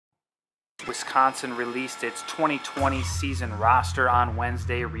Wisconsin released its 2020 season roster on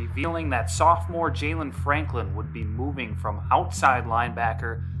Wednesday, revealing that sophomore Jaylan Franklin would be moving from outside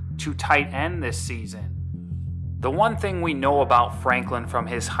linebacker to tight end this season. The one thing we know about Franklin from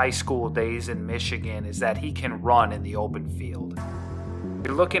his high school days in Michigan is that he can run in the open field.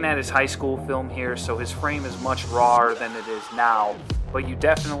 You're looking at his high school film here, so his frame is much rawer than it is now, but you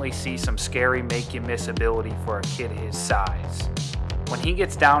definitely see some scary make-you-miss ability for a kid his size. When he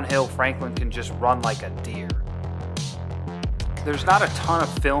gets downhill, Franklin can just run like a deer. There's not a ton of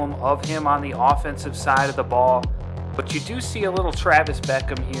film of him on the offensive side of the ball, but you do see a little Travis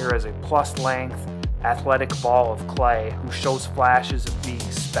Beckham here as a plus-length, athletic ball of clay who shows flashes of being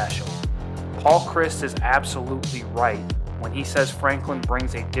special. Paul Chryst is absolutely right when he says Franklin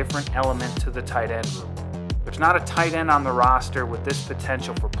brings a different element to the tight end room. There's not a tight end on the roster with this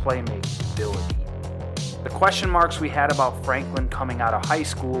potential for playmaking ability. The question marks we had about Franklin coming out of high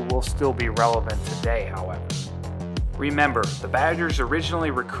school will still be relevant today, however. Remember, the Badgers originally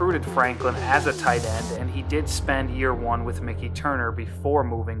recruited Franklin as a tight end, and he did spend year one with Mickey Turner before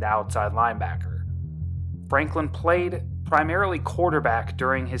moving to outside linebacker. Franklin played primarily quarterback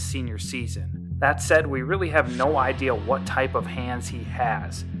during his senior season. That said, we really have no idea what type of hands he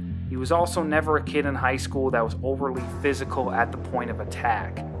has. He was also never a kid in high school that was overly physical at the point of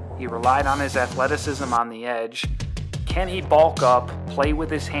attack. He relied on his athleticism on the edge. Can he bulk up, play with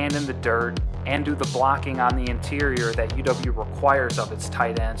his hand in the dirt, and do the blocking on the interior that UW requires of its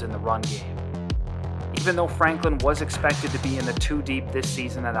tight ends in the run game? Even though Franklin was expected to be in the 2 deep this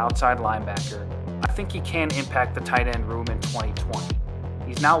season at outside linebacker, I think he can impact the tight end room in 2020.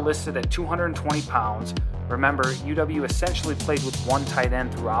 He's now listed at 220 pounds. Remember, UW essentially played with one tight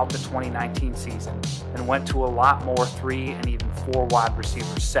end throughout the 2019 season and went to a lot more 3 and even 4 wide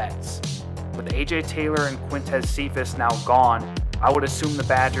receiver sets. With AJ Taylor and Quintez Cephas now gone, I would assume the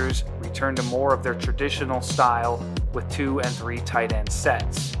Badgers return to more of their traditional style with 2 and 3 tight end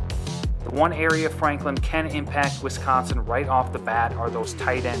sets. The one area Franklin can impact Wisconsin right off the bat are those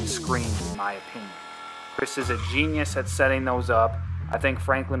tight end screens, in my opinion. Chryst is a genius at setting those up. I think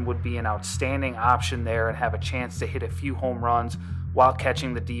Franklin would be an outstanding option there and have a chance to hit a few home runs while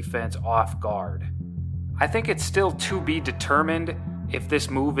catching the defense off guard. I think it's still to be determined if this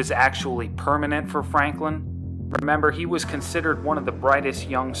move is actually permanent for Franklin. Remember, he was considered one of the brightest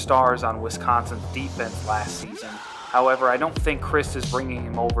young stars on Wisconsin's defense last season. However, I don't think Chryst is bringing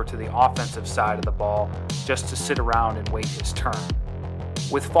him over to the offensive side of the ball just to sit around and wait his turn.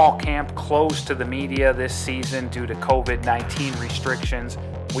 With fall camp closed to the media this season due to COVID-19 restrictions,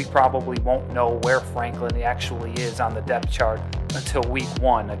 we probably won't know where Franklin actually is on the depth chart until week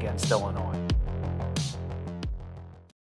 1 against Illinois.